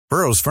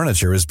Burrow's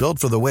furniture is built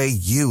for the way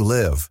you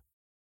live.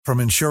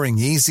 From ensuring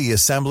easy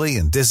assembly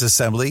and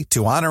disassembly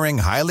to honoring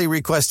highly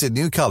requested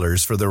new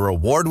colors for their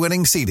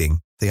award-winning seating,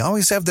 they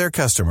always have their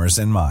customers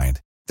in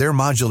mind. Their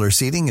modular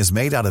seating is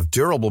made out of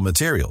durable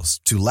materials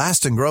to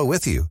last and grow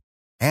with you.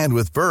 And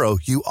with Burrow,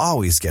 you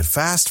always get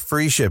fast,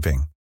 free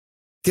shipping.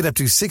 Get up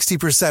to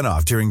 60%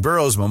 off during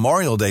Burrow's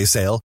Memorial Day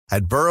sale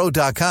at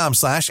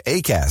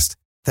burrow.com/ACAST.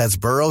 That's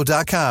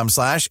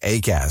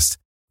burrow.com/ACAST.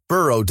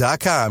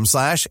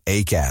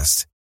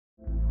 burrow.com/ACAST.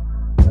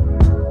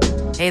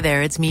 Hey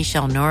there, it's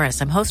Michelle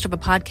Norris. I'm host of a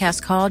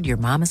podcast called Your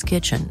Mama's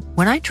Kitchen.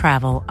 When I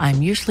travel,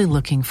 I'm usually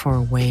looking for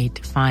a way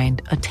to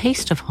find a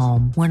taste of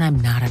home when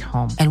I'm not at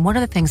home. And one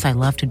of the things I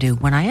love to do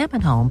when I am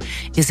at home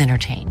is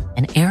entertain.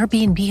 And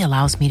Airbnb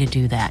allows me to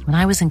do that.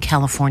 When I was in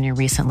California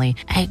recently,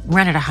 I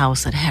rented a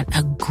house that had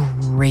a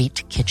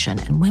great kitchen.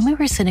 And when we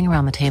were sitting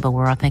around the table, we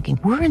were all thinking,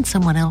 we're in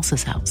someone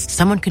else's house.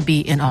 Someone could be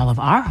in all of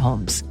our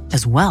homes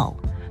as well.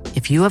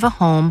 If you have a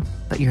home,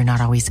 but you're not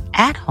always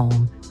at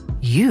home,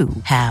 you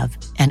have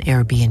an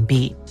Airbnb.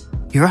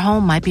 Your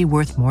home might be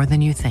worth more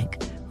than you think.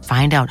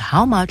 Find out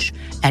how much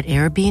at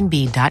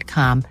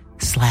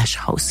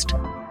airbnb.com/host.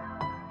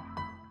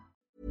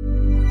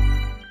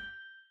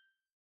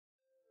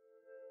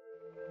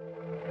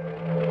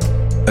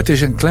 Het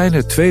is een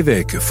kleine 2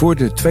 weken voor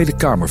de Tweede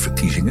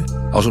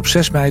Kamerverkiezingen als op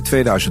 6 mei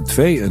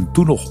 2002 een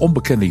toen nog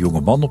onbekende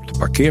jongeman op de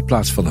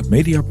parkeerplaats van het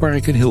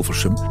Mediapark in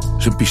Hilversum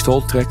zijn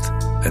pistool trekt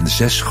en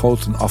 6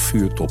 schoten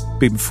afvuurt op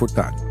Pim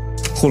Fortuyn.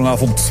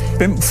 Goedenavond.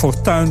 Pim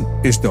Fortuyn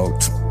is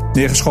dood.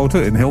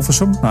 Neergeschoten in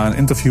Hilversum na een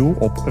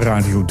interview op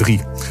Radio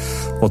 3.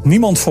 Wat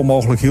niemand voor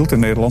mogelijk hield in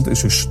Nederland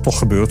is dus toch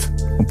gebeurd.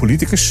 Een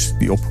politicus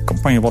die op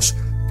campagne was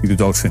die de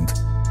dood vindt.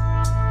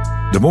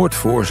 De moord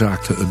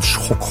veroorzaakte een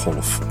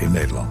schokgolf in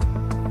Nederland.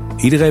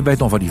 Iedereen weet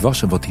nog waar hij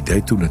was en wat hij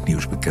deed toen het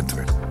nieuws bekend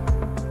werd.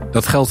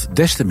 Dat geldt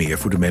des te meer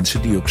voor de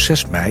mensen die op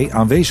 6 mei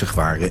aanwezig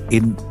waren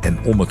in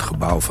en om het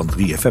gebouw van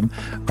 3FM...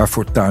 waar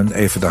Fortuyn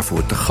even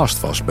daarvoor te gast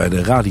was bij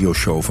de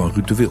radioshow van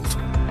Ruud de Wild.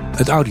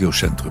 Het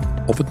audiocentrum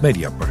op het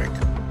Mediapark.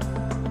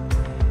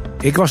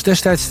 Ik was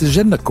destijds de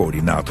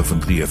zendercoördinator van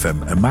 3FM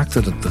en maakte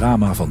het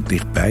drama van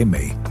dichtbij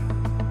mee.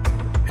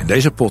 In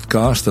deze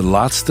podcast, De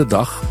Laatste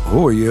Dag,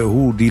 hoor je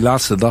hoe die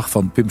laatste dag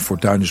van Pim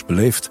Fortuyn is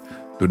beleefd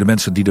door de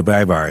mensen die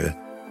erbij waren.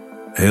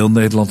 Heel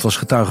Nederland was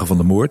getuige van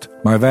de moord,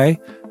 maar wij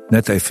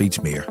net even iets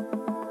meer.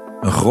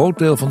 Een groot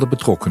deel van de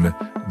betrokkenen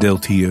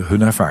deelt hier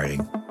hun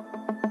ervaring.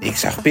 Ik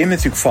zag Pim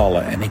natuurlijk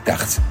vallen en ik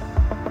dacht,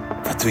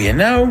 wat doe je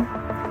nou?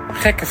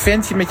 Gekke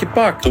ventje met je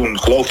pak. Toen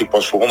geloofde ik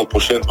pas voor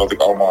 100% wat ik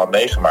allemaal had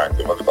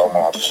meegemaakt en wat ik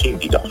allemaal had gezien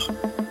die dag.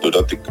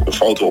 Doordat ik een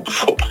foto op de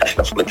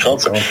voorpagina van de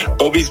krant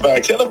ook iets waar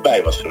ik zelf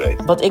bij was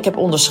geweest. Wat ik heb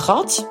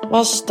onderschat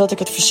was dat ik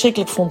het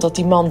verschrikkelijk vond dat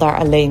die man daar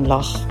alleen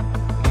lag.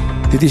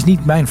 Dit is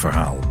niet mijn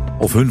verhaal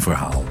of hun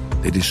verhaal.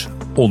 Dit is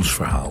ons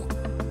verhaal.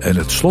 En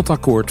het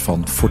slotakkoord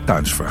van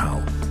Fortuyns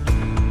verhaal.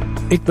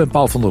 Ik ben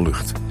Paul van der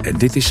Lugt en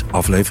dit is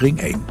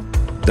aflevering 1.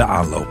 De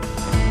aanloop.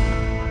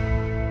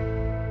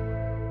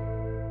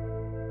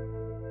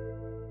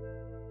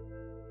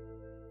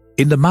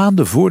 In de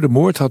maanden voor de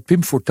moord had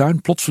Pim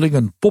Fortuyn plotseling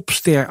een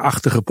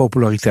popsterachtige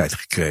populariteit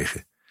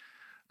gekregen.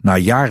 Na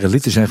jaren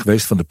lid te zijn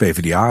geweest van de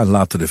PvdA en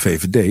later de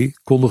VVD...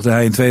 kondigde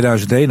hij in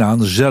 2001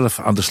 aan zelf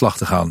aan de slag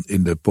te gaan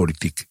in de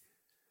politiek.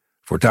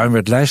 Fortuyn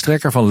werd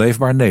lijsttrekker van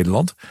Leefbaar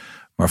Nederland...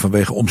 maar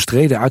vanwege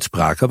omstreden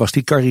uitspraken was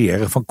die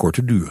carrière van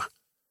korte duur.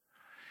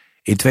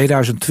 In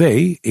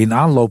 2002, in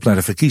aanloop naar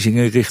de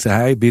verkiezingen, richtte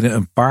hij binnen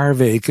een paar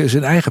weken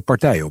zijn eigen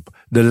partij op.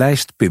 De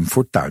lijst Pim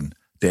Fortuyn,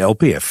 de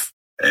LPF.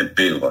 En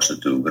Pim was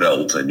natuurlijk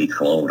rood en niet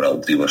gewoon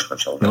rood, die was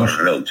gewoon zo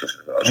rood.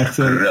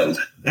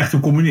 Echt een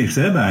communist,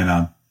 hè,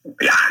 bijna.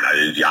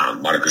 Ja,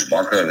 Marcus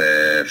Bakker,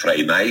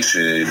 Vrij Meijs,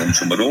 noem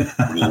ze maar op.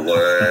 Ik bedoel,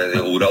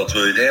 hoe rood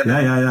wil je het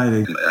hebben? Ja.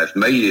 Hij heeft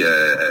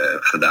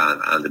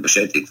meegedaan aan de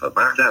bezetting van het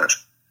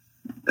Maagdhuis.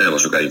 En hij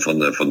was ook een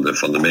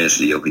van de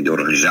mensen die ook in de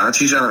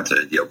organisatie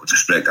zaten. Die ook het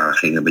gesprek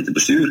aangingen met het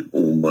bestuur.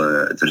 Om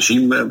het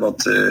regime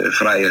wat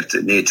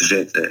vrijer neer te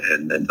zetten.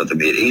 En dat er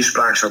meer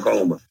inspraak zou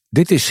komen.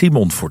 Dit is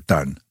Simon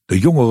Fortuyn, de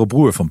jongere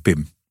broer van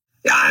Pim.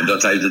 Ja, en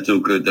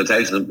dat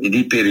heeft hem in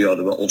die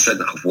periode wel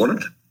ontzettend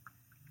gevormd.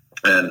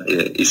 En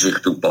is zich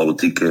toen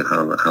politiek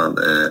gaan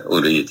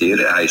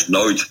oriënteren. Hij is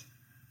nooit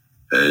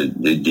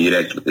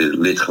direct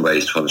lid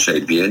geweest van de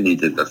CPN, niet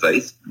dat ik dat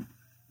weet.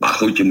 Maar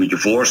goed, je moet je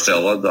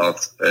voorstellen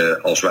dat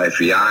als wij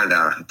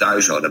verjaardagen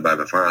thuis hadden bij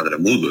mijn vader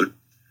en moeder...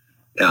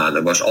 ja,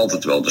 dan was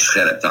altijd wel de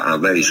scherpte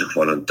aanwezig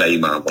van een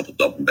thema wat op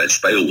dat moment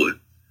speelde.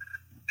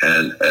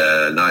 En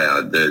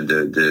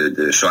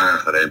de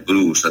zwager en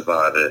broers, dat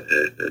waren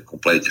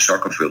complete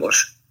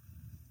zakkenvullers.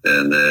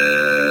 En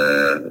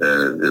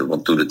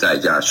want toen de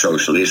tijd, het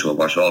socialisme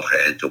was wel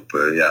geënt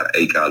op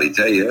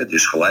egaliteit,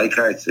 dus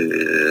gelijkheid.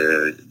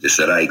 Dus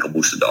de rijken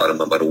moesten de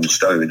armen maar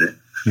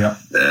ondersteunen. Ja.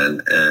 En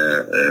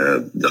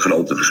de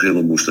grote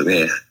verschillen moesten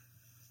weg.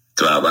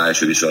 Terwijl wij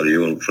zoiets hadden,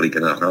 joh,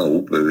 flikken nou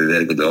op. We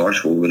werken er hard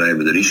voor, we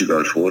nemen de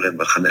risico's voor en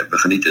we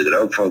genieten er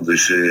ook van.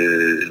 Dus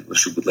we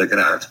zoeken het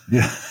lekker uit.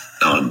 Ja.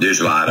 Nou, dus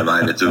waren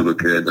wij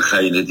natuurlijk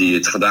degene die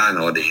het gedaan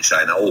hadden in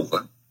zijn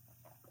ogen.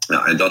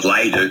 Nou, en dat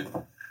leidde,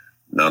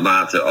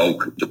 naarmate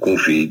ook de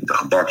koffie, de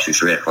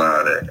gebakjes weg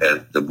waren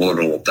en de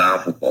borrel op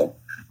tafel kwam,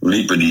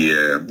 liepen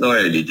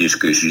die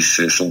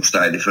discussies soms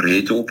tijden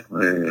verhit op.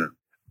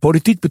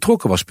 Politiek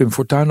betrokken was Pim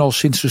Fortuyn al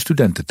sinds de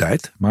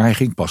studententijd, maar hij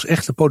ging pas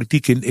echt de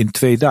politiek in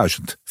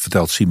 2000,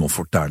 vertelt Simon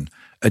Fortuyn,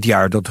 het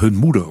jaar dat hun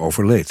moeder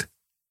overleed.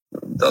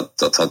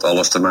 Dat had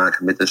alles te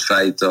maken met het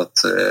feit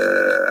dat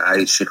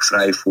hij zich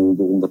vrij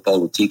voelde om de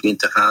politiek in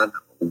te gaan.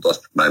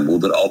 Omdat mijn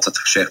moeder altijd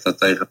gezegd had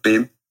tegen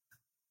Pim,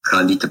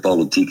 ga niet de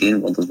politiek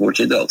in, want het wordt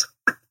je dood.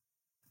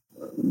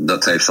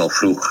 Dat heeft al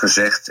vroeg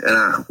gezegd en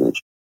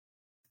aangevoeld.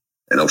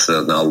 En of ze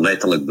dat nou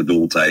letterlijk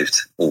bedoeld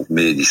heeft, of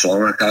meer die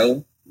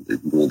slangenkuil,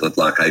 ik bedoel, dat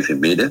laat ik even in het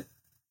midden.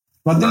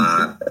 Wat denk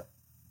je?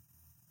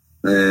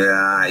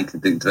 Ja, ik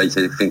vind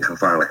het een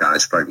gevaarlijke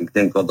uitspraak. Ik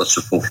denk wel dat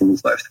ze gevoeld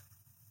heeft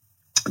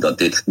dat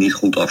dit niet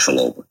goed af zal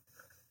lopen.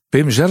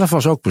 Pim zelf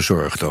was ook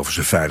bezorgd over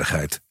zijn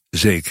veiligheid,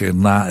 zeker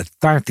na het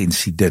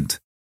taartincident.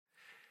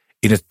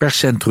 In het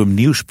perscentrum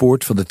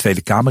Nieuwspoort van de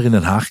Tweede Kamer in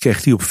Den Haag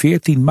kreeg hij op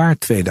 14 maart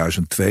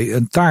 2002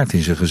 een taart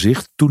in zijn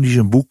gezicht toen hij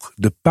zijn boek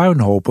De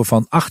Puinhopen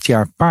van 8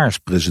 jaar paars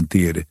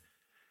presenteerde.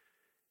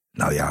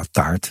 Nou ja,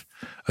 taart.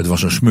 Het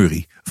was een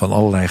smurrie van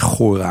allerlei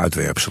gore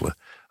uitwerpselen.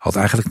 Had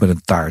eigenlijk met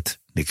een taart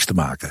niks te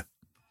maken.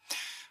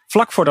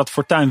 Vlak voordat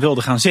Fortuyn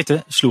wilde gaan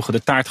zitten, sloegen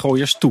de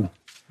taartgooiers toe.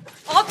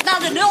 Op naar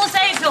de 0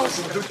 zetels!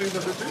 Op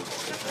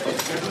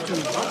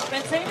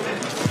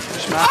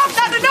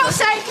naar de 0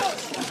 zetels!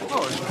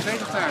 Oh, is een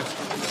tweede taart.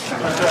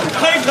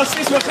 Geen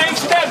racisme, geen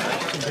stem!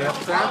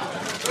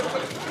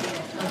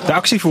 De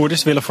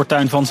actievoerders willen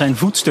Fortuyn van zijn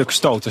voetstuk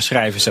stoten,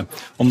 schrijven ze,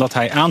 omdat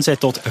hij aanzet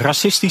tot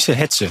racistische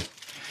hetsen.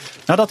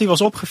 Nadat hij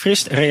was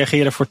opgefrist,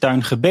 reageerde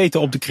Fortuyn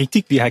gebeten op de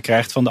kritiek die hij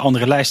krijgt van de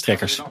andere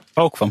lijsttrekkers.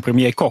 Ook van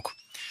premier Kok.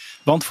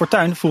 Want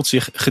Fortuyn voelt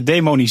zich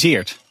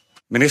gedemoniseerd.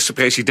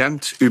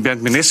 Minister-president, u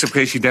bent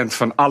minister-president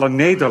van alle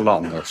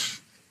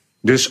Nederlanders.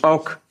 Dus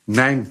ook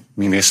mijn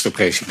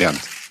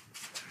minister-president.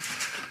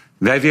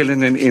 Wij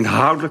willen een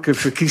inhoudelijke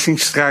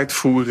verkiezingsstrijd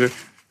voeren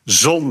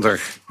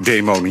zonder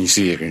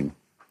demonisering.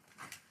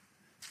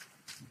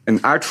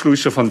 Een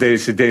uitvloeisel van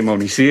deze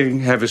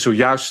demonisering hebben we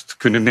zojuist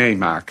kunnen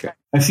meemaken.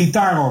 Heeft hij het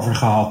daarover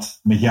gehad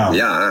met jou?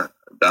 Ja,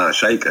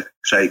 zeker.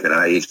 Zeker.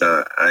 Hij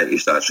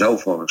is daar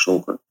zelf van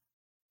geschrokken.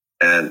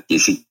 En je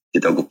ziet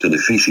dit ook op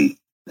televisie,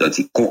 dat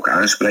hij Kok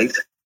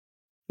aanspreekt.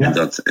 Ja. En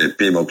dat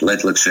Pim ook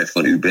letterlijk zegt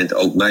van u bent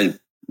ook mijn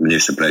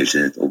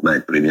minister-president, ook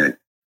mijn premier.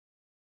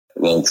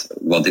 Want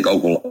wat ik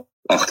ook wel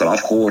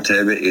achteraf gehoord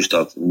heb, is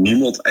dat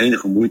niemand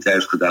enige moeite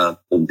heeft gedaan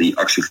om die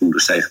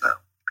actievoerders tegen te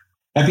houden.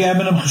 Heb jij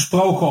met hem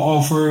gesproken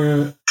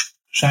over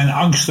zijn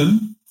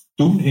angsten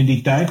toen, in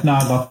die tijd,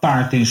 na dat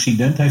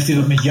taartincident? Heeft hij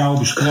dat met jou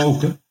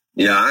besproken?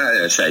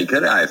 Ja,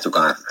 zeker. Hij heeft ook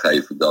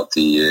aangegeven dat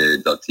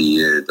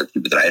hij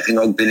bedreiging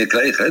ook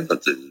binnenkreeg. Hè.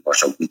 Dat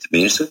was ook niet de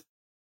minste.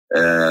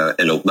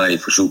 En op mijn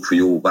verzoek van,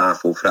 joh,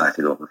 waarvoor vraag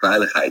je nog een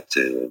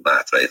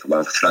veiligheidsmaatregel?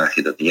 Waarvoor vraag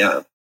je dat niet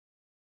aan?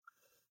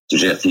 Toen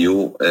zegt hij,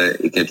 joh,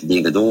 ik heb die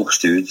dingen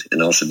doorgestuurd.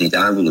 En als ze het niet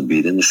aan willen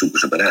bieden, dan zoeken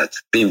ze maar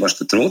uit. Pim was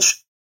te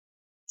trots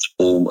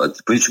om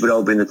het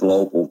politiebureau binnen te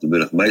lopen of de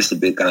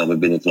burgemeesterkamer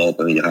binnen te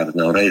lopen en je gaat het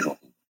nou regelen.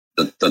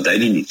 Dat deed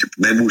hij niet.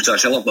 Men moest daar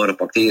zelf maar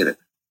op acteren.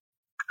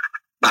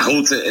 Maar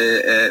goed,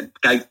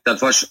 kijk, dat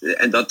was,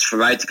 en dat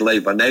verwijt ik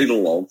alleen maar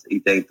Nederland.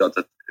 Ik denk dat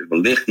het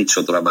wellicht niet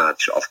zo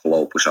dramatisch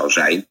afgelopen zou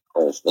zijn.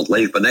 Want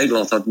Leefbaar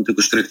Nederland had natuurlijk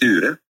een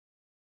structuur.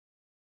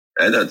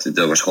 Hè?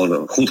 Dat was gewoon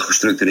een goed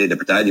gestructureerde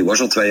partij. Die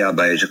was al 2 jaar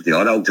bezig. Die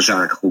hadden ook de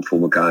zaken goed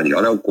voor elkaar. Die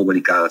hadden ook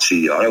communicatie.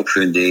 Die hadden ook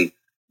funding.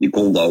 Die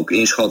konden ook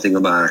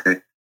inschattingen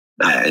maken.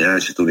 Nou ja, en dan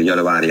is het toen in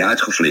januari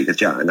uitgeflikkerd.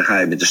 Ja, en dan ga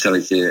je met een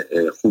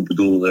stelletje goed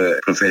bedoelde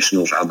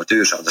professionals,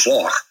 amateurs aan de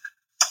slag.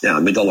 Ja,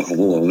 met alle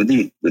gevolgen van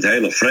die. Het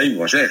hele frame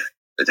was weg.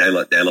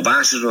 De hele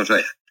basis was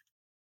weg.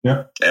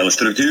 Ja. De hele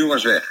structuur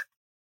was weg.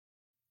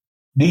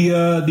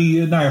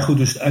 Nou ja, goed,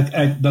 dus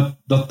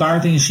dat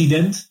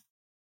taartincident.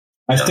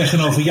 Hij is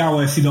tegenover jou,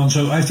 heeft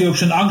hij ook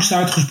zijn angst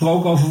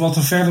uitgesproken over wat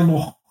er verder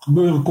nog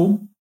gebeuren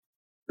kon?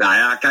 Nou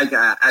ja,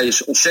 kijk, hij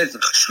is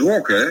ontzettend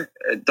geschrokken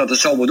dat het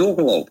zo moet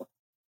doorgelopen.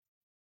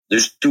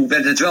 Dus toen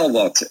werd het wel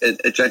wat.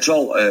 Het werd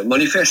wel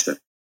manifester,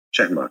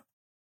 zeg maar.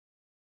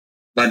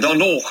 Maar dan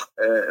nog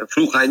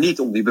vroeg hij niet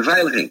om die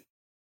beveiliging.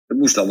 Het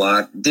moest dan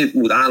maar, dit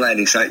moet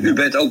aanleiding zijn. U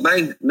bent ook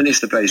mijn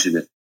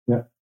minister-president.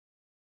 Ja.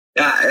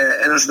 Ja,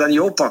 en als we dat niet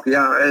oppakken,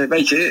 ja,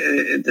 weet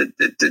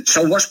je,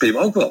 zo was Pim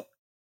ook wel.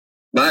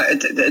 Maar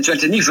het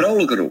werd er niet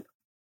vrolijker op.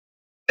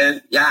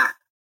 En ja,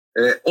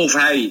 of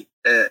hij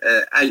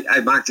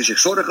maakte zich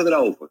zorgen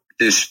erover.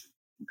 Dus,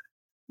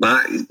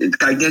 maar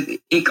kijk,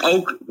 ik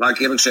ook, laat ik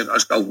eerlijk zeggen,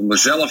 als ik over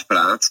mezelf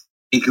praat,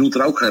 ik hield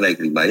er ook geen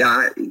rekening bij.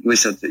 Ja, ik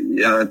wist dat,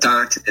 ja, een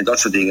taart en dat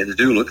soort dingen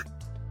natuurlijk.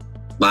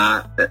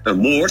 Maar een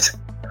moord,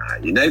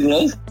 in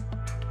Nederland?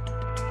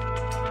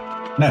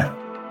 Nee.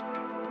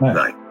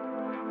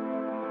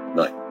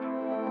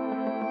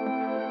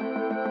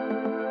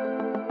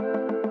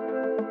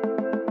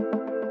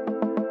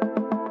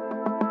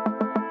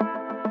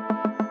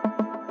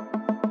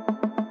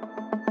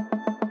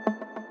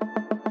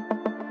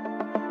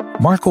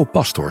 Marco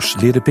Pastors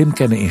leerde Pim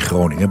kennen in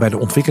Groningen bij de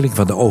ontwikkeling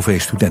van de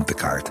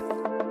OV-studentenkaart.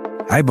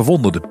 Hij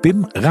bewonderde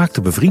Pim,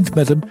 raakte bevriend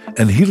met hem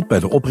en hielp bij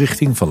de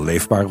oprichting van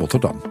Leefbaar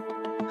Rotterdam.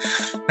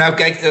 Nou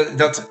kijk,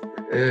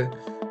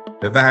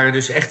 we waren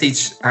dus echt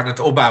iets aan het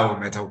opbouwen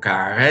met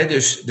elkaar. Hè?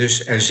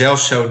 Dus, en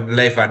zelfs zo'n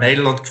Leefbaar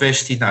Nederland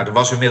kwestie. Nou, er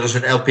was inmiddels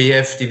een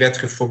LPF, die werd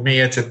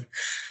geformeerd.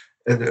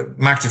 Het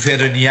maakte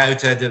verder niet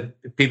uit. Hè? De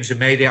Pimse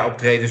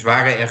media-optredens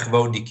waren er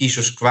gewoon. Die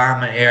kiezers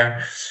kwamen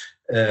er.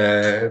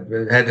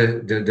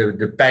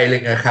 De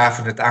peilingen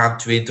gaven het aan.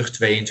 20,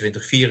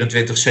 22,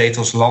 24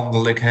 zetels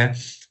landelijk. Hè?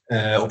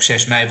 Op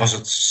 6 mei was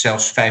het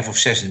zelfs 5 of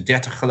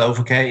 36, geloof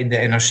ik, hè, in de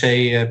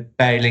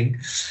NRC-peiling.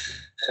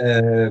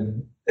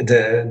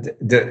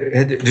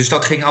 Dus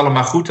dat ging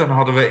allemaal goed. Dan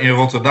hadden we in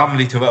Rotterdam,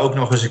 lieten we ook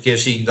nog eens een keer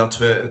zien dat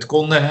we het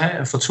konden. Hè?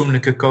 Een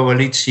fatsoenlijke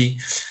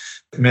coalitie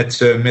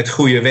met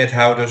goede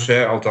wethouders.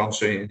 Hè?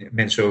 Althans,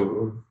 mensen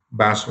op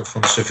basis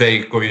van de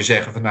cv kon je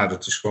zeggen van nou,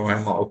 dat is gewoon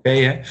helemaal oké.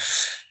 Hè?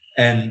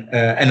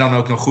 En dan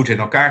ook nog goed in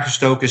elkaar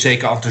gestoken.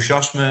 Zeker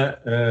enthousiasme.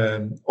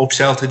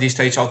 Opstelten die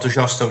steeds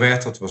enthousiaster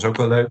werd. Dat was ook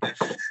wel leuk.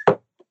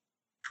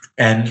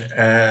 En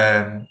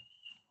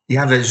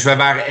dus wij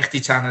waren echt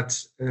iets aan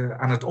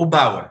het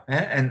opbouwen. Hè?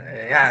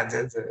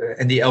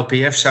 En die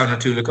LPF zou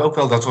natuurlijk ook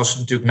wel, dat was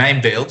natuurlijk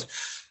mijn beeld.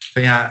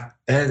 Van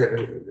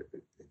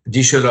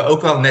die zullen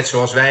ook wel, net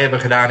zoals wij hebben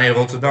gedaan in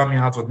Rotterdam. Je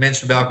had wat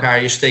mensen bij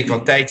elkaar, je steekt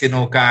wat tijd in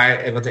elkaar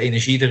en wat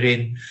energie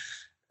erin.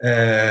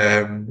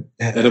 En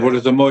dan wordt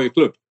het een mooie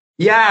club.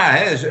 Ja,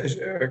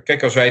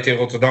 kijk, als wij het in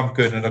Rotterdam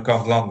kunnen, dan kan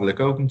het landelijk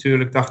ook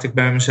natuurlijk, dacht ik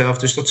bij mezelf.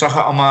 Dus dat zag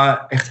er allemaal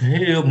echt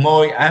heel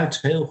mooi uit,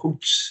 heel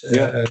goed.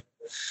 Ja.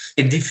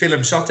 In die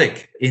film zat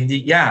ik.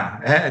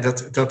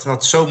 Dat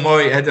had zo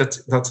mooi,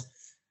 dat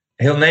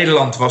heel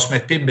Nederland was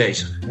met Pim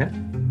bezig. Hè?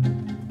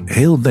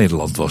 Heel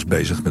Nederland was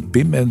bezig met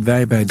Pim en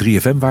wij bij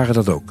 3FM waren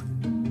dat ook.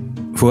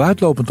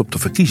 Vooruitlopend op de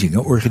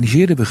verkiezingen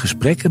organiseerden we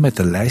gesprekken met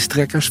de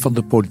lijsttrekkers van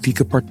de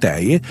politieke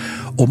partijen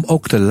om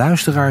ook de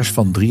luisteraars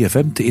van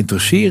 3FM te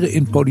interesseren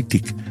in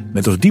politiek.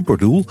 Met als dieper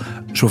doel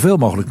zoveel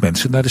mogelijk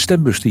mensen naar de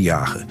stembus te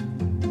jagen.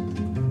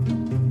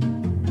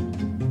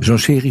 Zo'n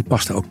serie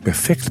paste ook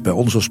perfect bij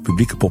ons als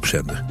publieke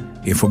popzender.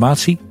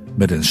 Informatie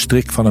met een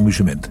strik van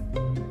amusement.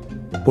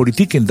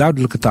 Politiek in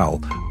duidelijke taal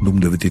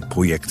noemden we dit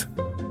project.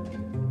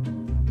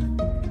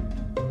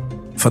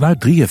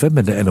 Vanuit 3FM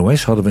en de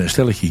NOS hadden we een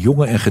stelletje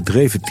jonge en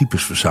gedreven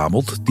types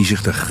verzameld die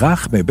zich er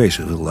graag mee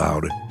bezig wilden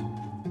houden.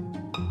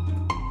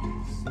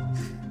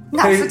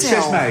 Nou,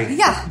 vertel. 6 mei,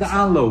 ja. De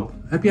aanloop.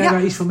 Heb jij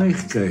daar iets van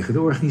meegekregen?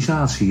 De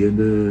organisatie en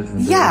de...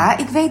 Ja,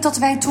 ik weet dat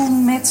wij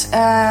toen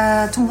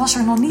toen was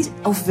er nog niet,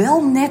 of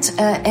wel net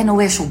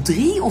NOS op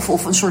 3,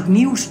 of een soort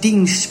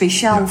nieuwsdienst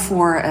speciaal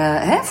voor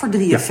 3FM.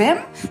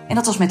 Ja. En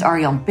dat was met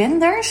Arjan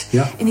Penders.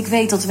 Ja. En ik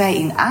weet dat wij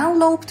in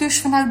aanloop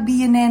dus vanuit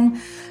BNN...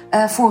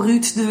 voor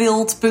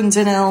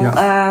ruuddewild.nl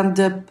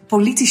de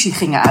politici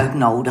gingen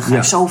uitnodigen.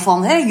 Ja. Zo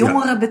van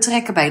jongeren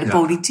betrekken bij de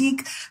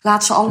politiek.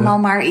 Laat ze allemaal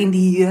maar in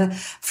die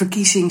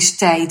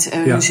verkiezingstijd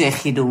hun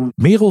zegje doen.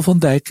 Merel van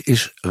Dijk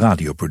is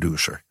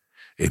radioproducer.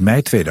 In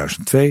mei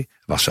 2002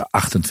 was ze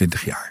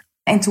 28 jaar.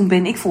 En toen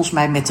ben ik volgens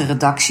mij met de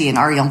redactie en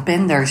Arjan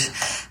Penders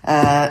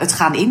het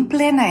gaan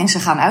inplannen en ze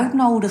gaan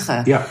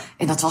uitnodigen. Ja.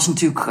 En dat was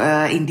natuurlijk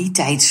in die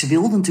tijd, ze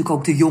wilden natuurlijk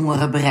ook de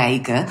jongeren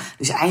bereiken.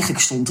 Dus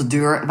eigenlijk stond de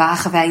deur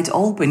wagenwijd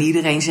open. En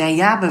iedereen zei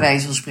ja, bij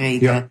wijze van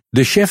spreken. Ja.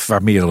 De chef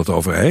waar Merel het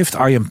over heeft,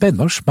 Arjan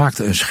Penders,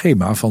 maakte een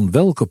schema van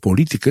welke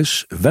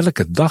politicus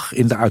welke dag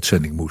in de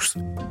uitzending moest.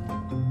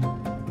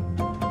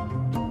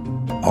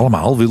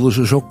 Allemaal wilden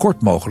ze zo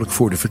kort mogelijk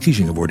voor de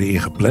verkiezingen worden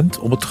ingepland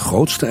om het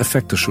grootste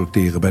effect te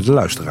sorteren bij de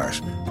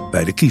luisteraars.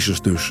 Bij de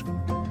kiezers dus.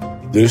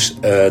 Dus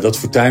dat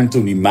Fortuyn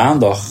toen die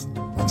maandag,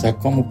 want hij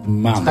kwam op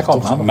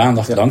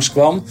maandag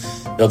langskwam,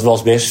 dat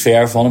was best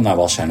ver van hem. Nou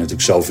was hij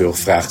natuurlijk zoveel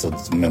gevraagd dat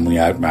het hem helemaal niet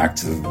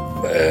uitmaakte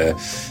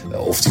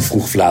of hij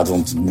vroeg of laat,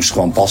 want het moest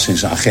gewoon passen in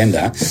zijn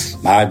agenda.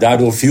 Maar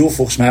daardoor viel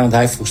volgens mij, want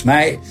hij heeft volgens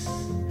mij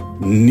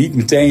niet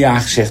meteen ja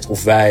gezegd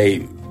of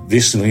wij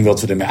wisten nog niet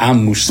wat we ermee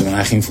aan moesten. Maar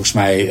hij ging volgens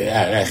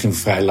mij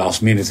vrij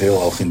last minute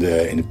heel hoog in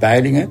de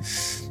peilingen.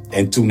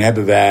 En toen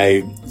hebben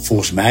wij,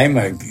 volgens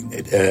mij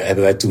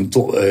toen,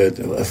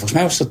 volgens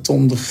mij was dat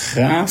Tom de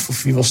Graaf,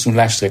 of wie was toen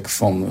lijsttrekker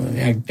van,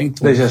 ik denk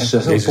Tom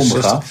de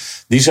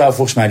Graaf. Die zou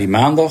volgens mij die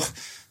maandag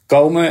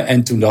komen.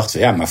 En toen dachten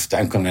we, maar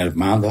Fortuyn kan net op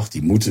maandag,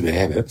 die moeten we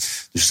hebben.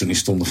 Dus toen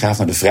is Tom de Graaf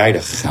naar de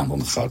vrijdag gegaan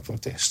onder groot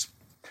protest.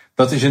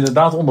 Dat is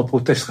inderdaad onder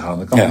protest gegaan,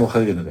 dat kan ik me nog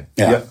herinneren.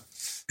 Ja.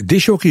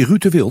 Disjockey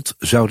Ruud de Wild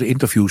zou de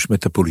interviews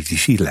met de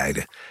politici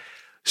leiden.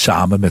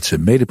 Samen met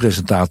zijn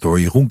medepresentator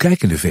Jeroen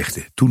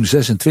Kijkendevechten, toen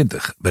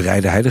 26,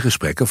 bereidde hij de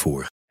gesprekken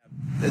voor.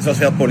 Het was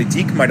wel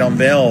politiek, maar dan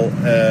wel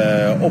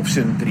op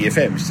zijn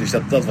 3FM's. Dus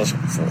dat was,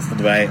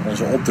 vonden wij,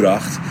 onze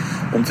opdracht.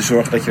 Om te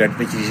zorgen dat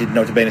je zit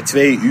nota bene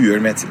 2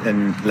 uur met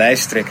een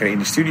lijsttrekker in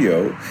de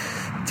studio.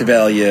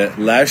 Terwijl je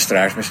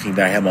luisteraars misschien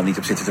daar helemaal niet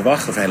op zitten te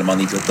wachten. Of helemaal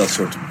niet op dat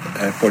soort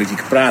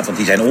politieke praat. Want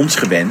die zijn ons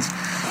gewend.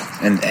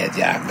 En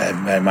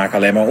wij maken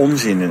alleen maar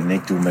onzin. En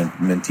ik doe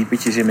mijn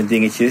typetjes en mijn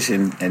dingetjes.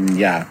 En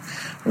ja,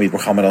 om je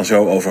programma dan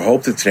zo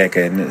overhoop te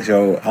trekken en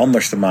zo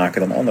anders te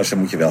maken dan anders, dan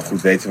moet je wel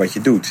goed weten wat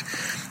je doet.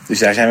 Dus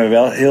daar zijn we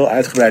wel heel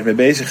uitgebreid mee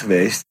bezig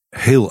geweest.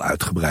 Heel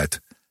uitgebreid.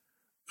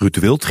 Ruud de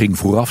Wild ging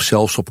vooraf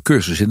zelfs op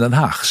cursus in Den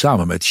Haag,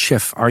 samen met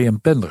chef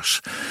Arjan Penders,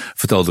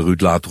 vertelde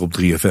Ruud later op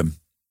 3FM.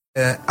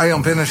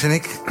 Arjan Penders en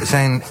ik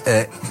zijn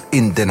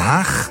in Den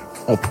Haag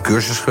op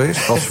cursus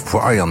geweest. Was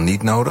voor Arjan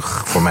niet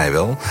nodig, voor mij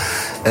wel.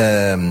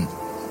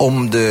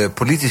 Om de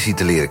politici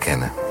te leren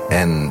kennen.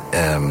 En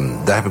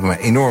daar heb ik me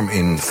enorm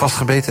in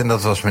vastgebeten. En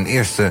dat was mijn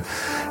eerste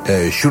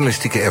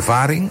journalistieke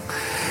ervaring.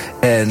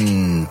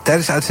 En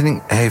tijdens de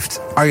uitzending heeft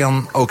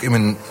Arjan ook in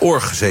mijn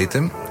oor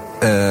gezeten.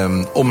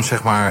 Om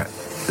zeg maar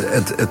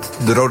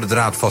de rode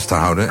draad vast te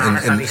houden.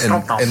 Maar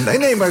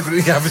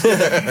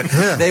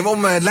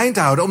om lijn te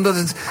houden. Omdat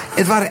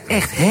het waren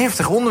echt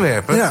heftige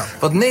onderwerpen. Ja.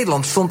 Want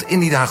Nederland stond in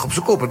die dagen op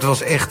zijn kop. Het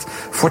was echt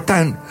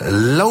fortuin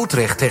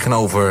loodrecht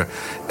tegenover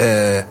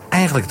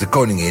eigenlijk de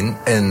koningin.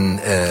 En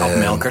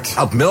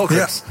Ad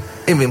Melkert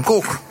en Wim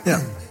Kok.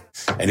 Ja.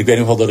 En ik weet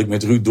nog wel dat ik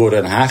met Ruud door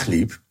Den Haag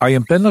liep.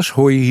 Arjan Penders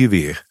hoor je hier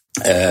weer.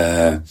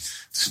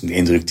 Het is een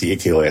indruk die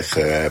ik heel erg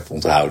heb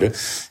onthouden.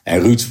 En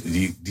Ruud,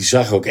 die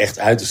zag er ook echt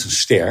uit als een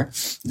ster.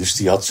 Dus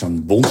die had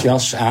zo'n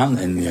bontjas aan.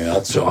 En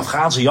had zo'n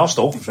Afghaanse jas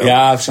toch? Zo.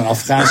 Ja, zo'n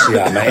Afghaanse,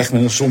 ja. Maar echt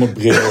met een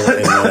zonnebril.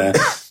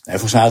 En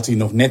volgens mij had hij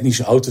nog net niet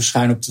zijn auto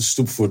schuin op de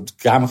stoep voor het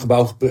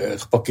Kamergebouw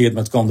geparkeerd.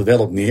 Maar het kwam er wel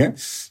op neer.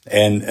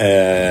 En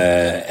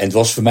het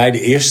was voor mij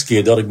de eerste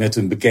keer dat ik met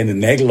een bekende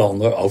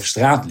Nederlander over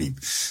straat liep.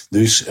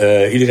 Dus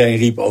iedereen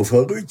riep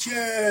over Ruudje.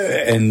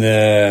 En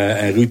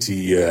Ruud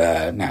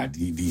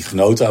die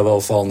genoot daar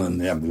wel van. En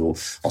ja, ik bedoel,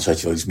 anders had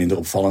je wel iets minder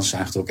opvallends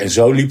aangetrokken. En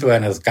zo liepen wij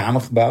naar het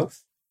Kamergebouw.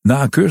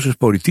 Na een cursus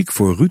politiek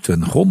voor Ruud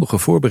en grondige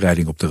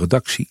voorbereiding op de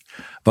redactie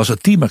was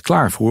het team er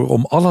klaar voor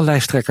om alle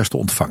lijsttrekkers te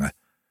ontvangen.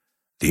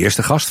 De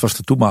eerste gast was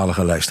de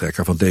toenmalige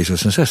lijsttrekker van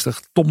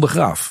D66, Tom de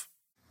Graaf.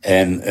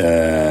 En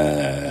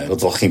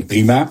dat ging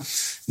prima.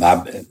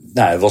 Maar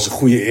het was een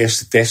goede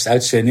eerste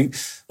testuitzending.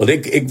 Want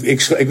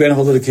ik weet nog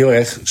wel dat ik heel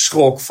erg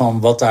schrok van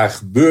wat daar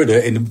gebeurde.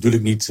 En dat bedoel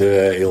ik niet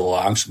heel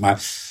angstig.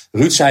 Maar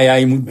Ruud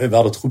zei, we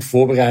hadden het goed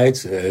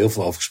voorbereid. Heel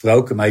veel over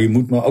gesproken. Maar je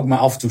moet me ook maar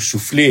af en toe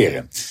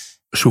souffleren.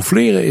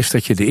 Souffleren is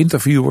dat je de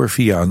interviewer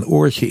via een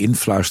oortje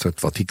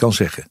influistert wat hij kan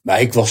zeggen.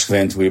 Maar ik was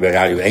gewend hoe je bij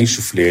Radio 1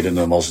 souffleerde. En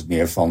dan was het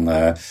meer van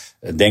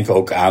denk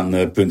ook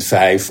aan punt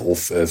 5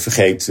 of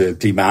vergeet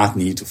klimaat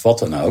niet of wat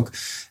dan ook.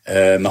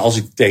 Maar als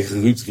ik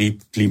tegen Ruud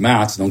riep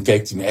klimaat, dan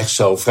keek hij me echt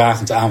zo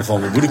vragend aan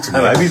van wat moet ik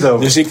ermee?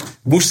 Dus ik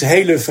moest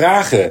hele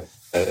vragen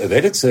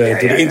door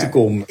de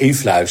intercom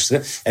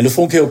influisteren. En dat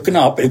vond ik heel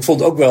knap. Ik vond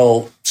het ook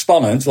wel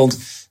spannend,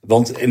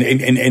 want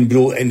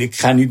ik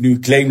ga niet nu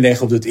claim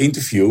leggen op dit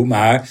interview,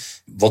 maar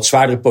wat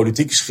zwaardere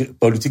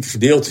politieke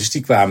gedeeltes,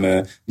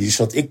 die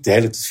zat ik de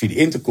hele tijd via de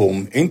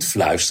intercom in te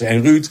fluisteren.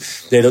 En Ruud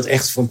deed dat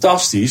echt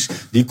fantastisch.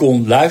 Die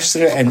kon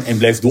luisteren en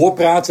bleef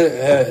doorpraten.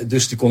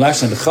 Dus die kon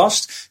luisteren naar de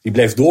gast, die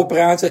bleef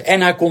doorpraten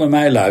en hij kon naar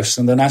mij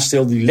luisteren. En daarna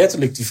stelde hij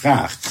letterlijk die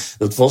vraag.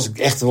 Daar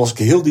was ik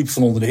heel diep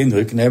van onder de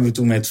indruk. En daar hebben we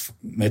toen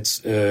met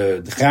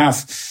de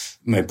Graaf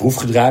mijn proef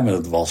gedraaid, maar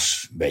dat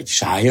was een beetje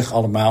saaiig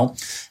allemaal.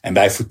 En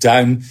bij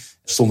Fortuyn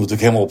stond het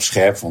natuurlijk helemaal op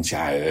scherp, want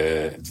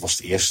het was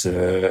de eerste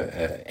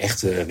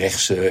echte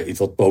rechtse, iets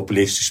wat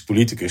populistische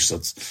politicus.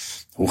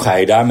 Hoe ga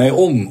je daarmee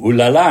om?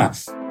 Oelala.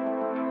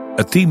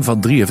 Het team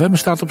van 3FM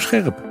staat op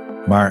scherp.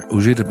 Maar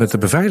hoe zit het met de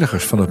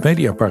beveiligers van het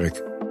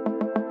Mediapark?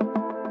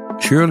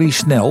 Shirley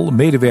Snell,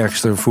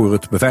 medewerkster voor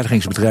het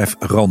beveiligingsbedrijf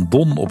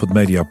Randon op het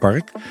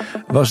Mediapark,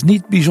 was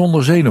niet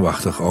bijzonder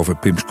zenuwachtig over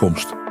Pim's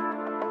komst.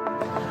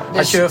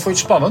 Vond je het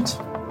spannend?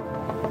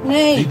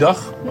 Nee. Die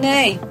dag?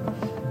 Nee.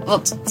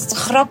 Wat het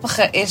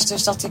grappige is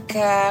dus dat ik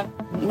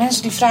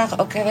mensen die vragen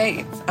ook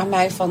aan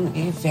mij van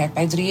je werkt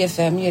bij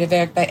 3FM, je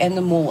werkt bij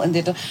Endemol en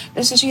dit.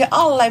 Dus dan zie je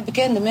allerlei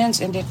bekende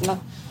mensen en dit en dat.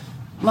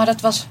 Maar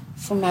dat was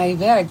voor mij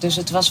werk, dus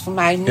het was voor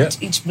mij niet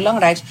iets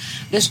belangrijks.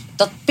 Dus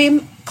dat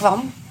Pim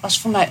kwam was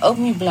voor mij ook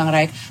niet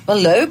belangrijk. Wel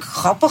leuk,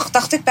 grappig,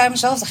 dacht ik bij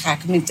mezelf. Dan ga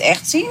ik hem in het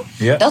echt zien.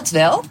 Ja. Dat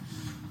wel.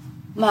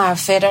 Maar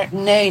verder,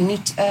 nee,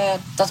 niet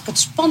dat ik het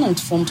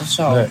spannend vond of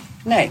zo.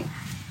 Nee.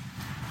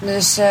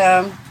 Dus,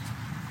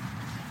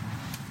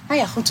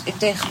 goed, ik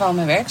deed gewoon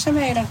mijn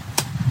werkzaamheden.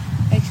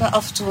 Weet je wel,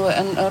 af en toe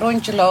een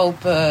rondje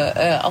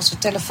lopen. Als de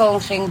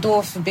telefoon ging,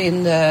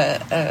 doorverbinden.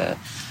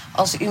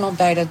 Als er iemand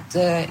bij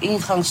de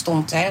ingang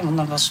stond, want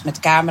dan was het met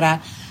camera.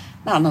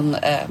 Nou, dan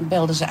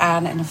belden ze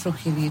aan en dan vroeg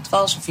je wie het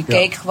was. Of je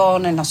keek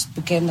gewoon en als het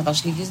bekende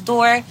was, liet je het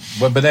door.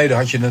 Maar beneden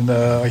had je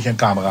een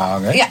camera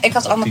hangen, hè? Ja, ik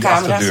had al mijn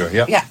camera's.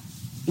 Achterdeur, ja.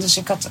 Dus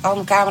ik had al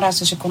mijn camera's,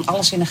 dus ik kon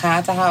alles in de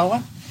gaten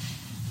houden.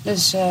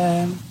 Dus,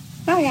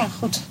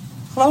 goed.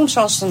 Gewoon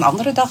zoals een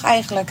andere dag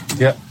eigenlijk.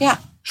 Ja.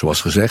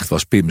 Zoals gezegd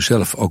was Pim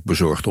zelf ook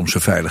bezorgd om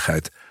zijn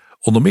veiligheid.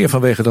 Onder meer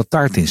vanwege dat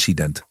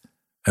taartincident.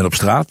 En op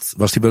straat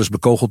was hij wel eens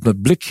bekogeld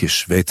met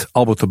blikjes, weet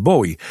Albert de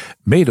Boy,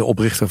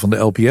 medeoprichter van de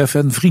LPF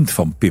en vriend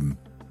van Pim.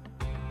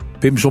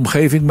 Pims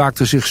omgeving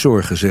maakte zich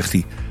zorgen, zegt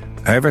hij.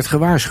 Hij werd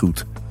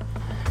gewaarschuwd.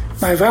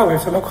 Mijn vrouw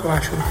heeft hem ook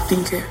gewaarschuwd,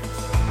 10 keer.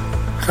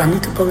 ga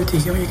niet de politiek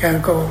in, want je krijgt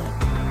een kogel.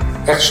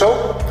 Echt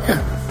zo?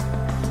 Ja.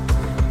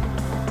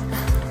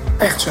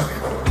 Echt zo, ja.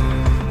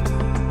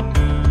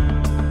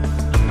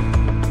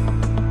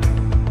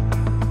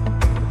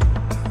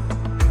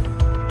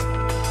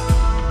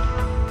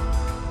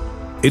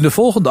 In de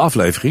volgende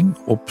aflevering,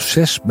 op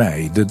 6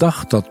 mei, de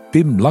dag dat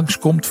Pim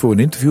langskomt voor een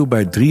interview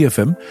bij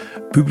 3FM,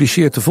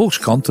 publiceert de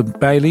Volkskrant een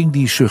peiling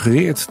die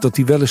suggereert dat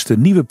hij wel eens de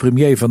nieuwe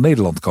premier van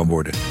Nederland kan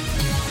worden.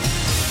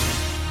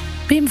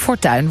 Pim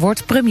Fortuyn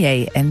wordt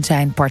premier en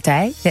zijn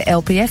partij, de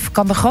LPF,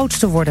 kan de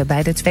grootste worden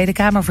bij de Tweede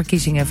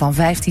Kamerverkiezingen van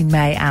 15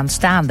 mei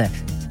aanstaande,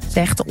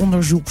 zegt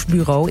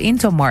onderzoeksbureau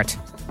Intomart.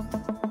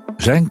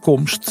 Zijn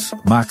komst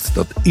maakt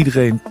dat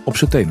iedereen op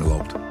zijn tenen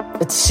loopt.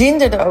 Het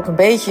zinderde ook een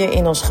beetje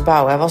in ons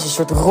gebouw. Hij was een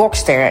soort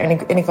rockster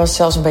en ik was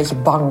zelfs een beetje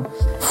bang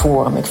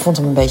voor hem. Ik vond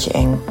hem een beetje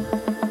eng.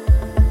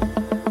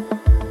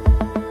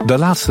 De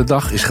laatste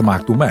dag is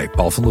gemaakt door mij,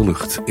 Paul van der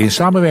Lugt, in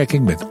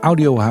samenwerking met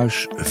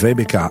Audiohuis,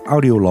 VBK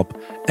Audiolab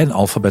en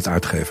Alfabet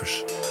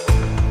Uitgevers.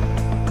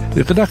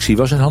 De redactie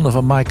was in handen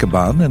van Maaike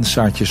Baan en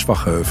Saartje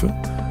Zwagheuven.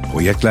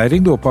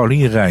 Projectleiding door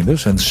Paulien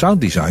Reinders en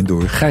sounddesign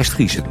door Gijs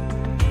Driesen.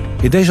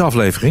 In deze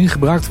aflevering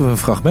gebruikten we een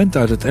fragment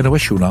uit het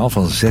NOS-journaal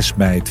van 6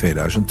 mei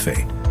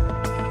 2002.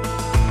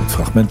 Het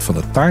fragment van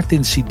het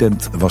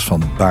taartincident was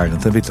van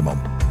Barend en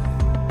Witteman.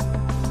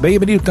 Ben je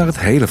benieuwd naar het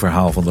hele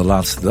verhaal van de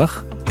laatste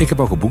dag? Ik heb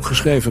ook een boek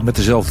geschreven met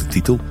dezelfde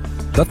titel.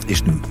 Dat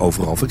is nu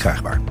overal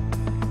verkrijgbaar.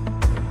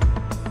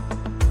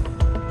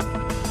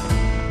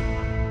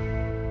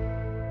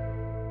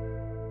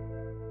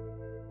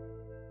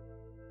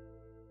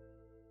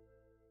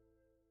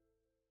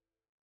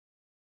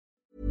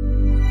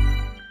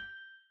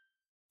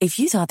 If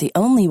you thought the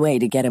only way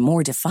to get a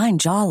more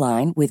defined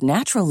jawline with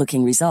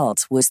natural-looking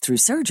results was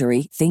through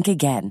surgery, think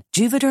again.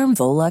 Juvederm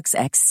Volux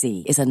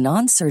XC is a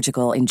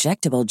non-surgical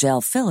injectable gel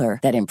filler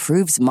that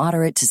improves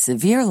moderate to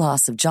severe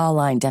loss of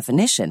jawline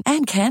definition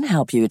and can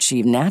help you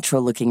achieve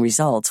natural-looking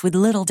results with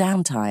little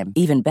downtime.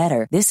 Even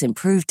better, this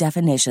improved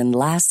definition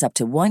lasts up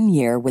to 1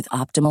 year with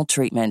optimal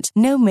treatment.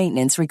 No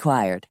maintenance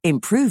required.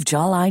 Improve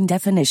jawline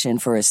definition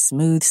for a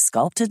smooth,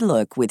 sculpted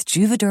look with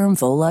Juvederm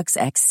Volux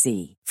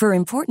XC. For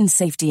important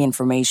safety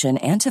information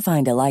and to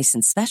find a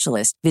licensed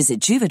specialist, visit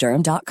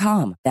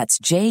Juvederm.com. That's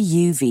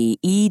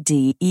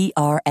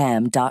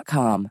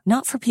JUVEDERM.com.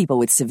 Not for people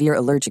with severe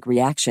allergic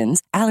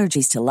reactions,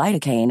 allergies to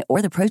lidocaine,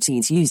 or the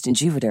proteins used in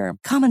Juvederm.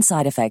 Common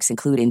side effects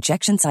include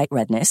injection site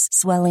redness,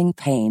 swelling,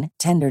 pain,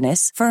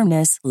 tenderness,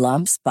 firmness,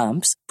 lumps,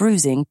 bumps,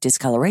 bruising,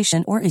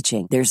 discoloration, or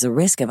itching. There's a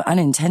risk of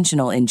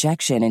unintentional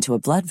injection into a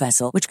blood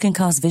vessel, which can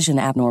cause vision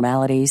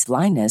abnormalities,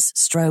 blindness,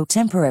 stroke,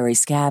 temporary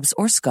scabs,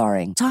 or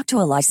scarring. Talk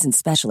to a licensed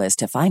specialist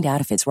to find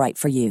out if it's right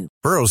for you.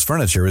 Burrow's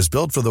furniture is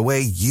built for the way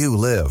you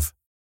live.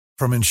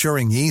 From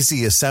ensuring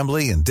easy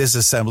assembly and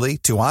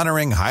disassembly to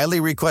honoring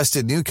highly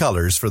requested new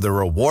colors for their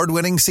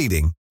award-winning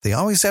seating, they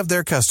always have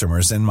their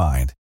customers in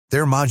mind.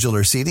 Their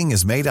modular seating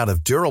is made out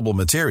of durable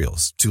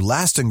materials to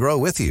last and grow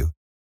with you.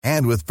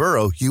 And with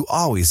Burrow, you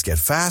always get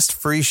fast,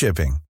 free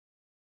shipping.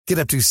 Get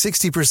up to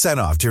 60%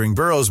 off during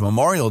Burrow's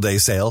Memorial Day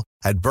sale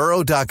at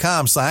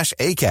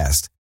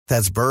burrow.com/ACAST.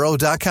 That's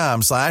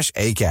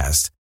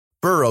burrow.com/ACAST.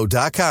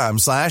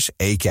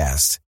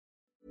 burrow.com/ACAST.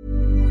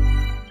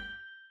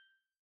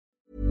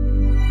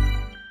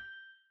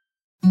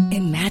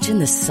 Imagine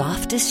the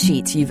softest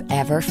sheets you've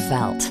ever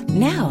felt.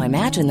 Now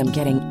imagine them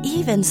getting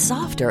even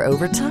softer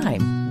over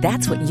time.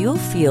 That's what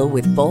you'll feel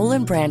with Boll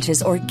 &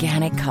 Branch's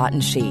organic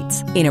cotton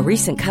sheets. In a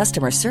recent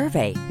customer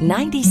survey,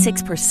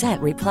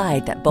 96%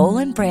 replied that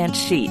Boll & Branch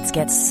sheets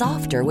get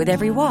softer with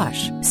every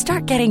wash.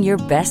 Start getting your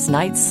best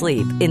night's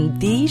sleep in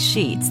these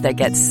sheets that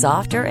get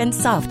softer and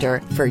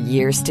softer for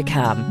years to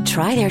come.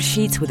 Try their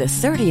sheets with a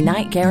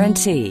 30-night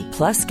guarantee.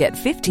 Plus, get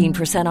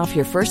 15% off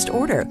your first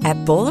order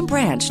at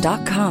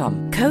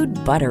bollandbranch.com. Code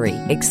BUTTERY.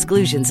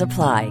 Exclusions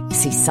apply.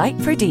 See site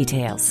for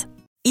details.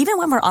 Even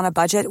when we're on a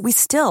budget, we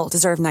still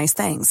deserve nice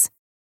things.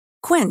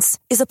 Quince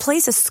is a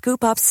place to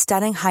scoop up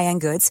stunning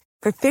high-end goods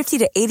for 50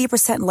 to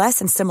 80% less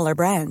than similar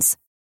brands.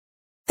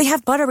 They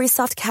have buttery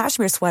soft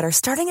cashmere sweaters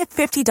starting at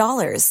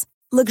 $50,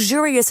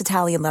 luxurious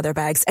Italian leather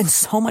bags, and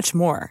so much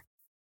more.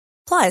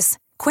 Plus,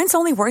 Quince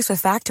only works with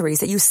factories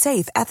that use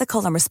safe,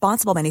 ethical, and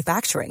responsible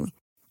manufacturing.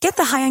 Get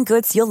the high-end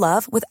goods you'll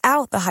love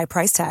without the high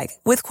price tag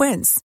with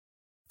Quince.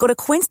 Go to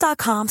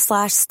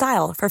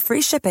quince.com/style for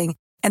free shipping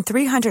and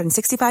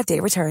 365-day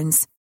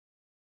returns.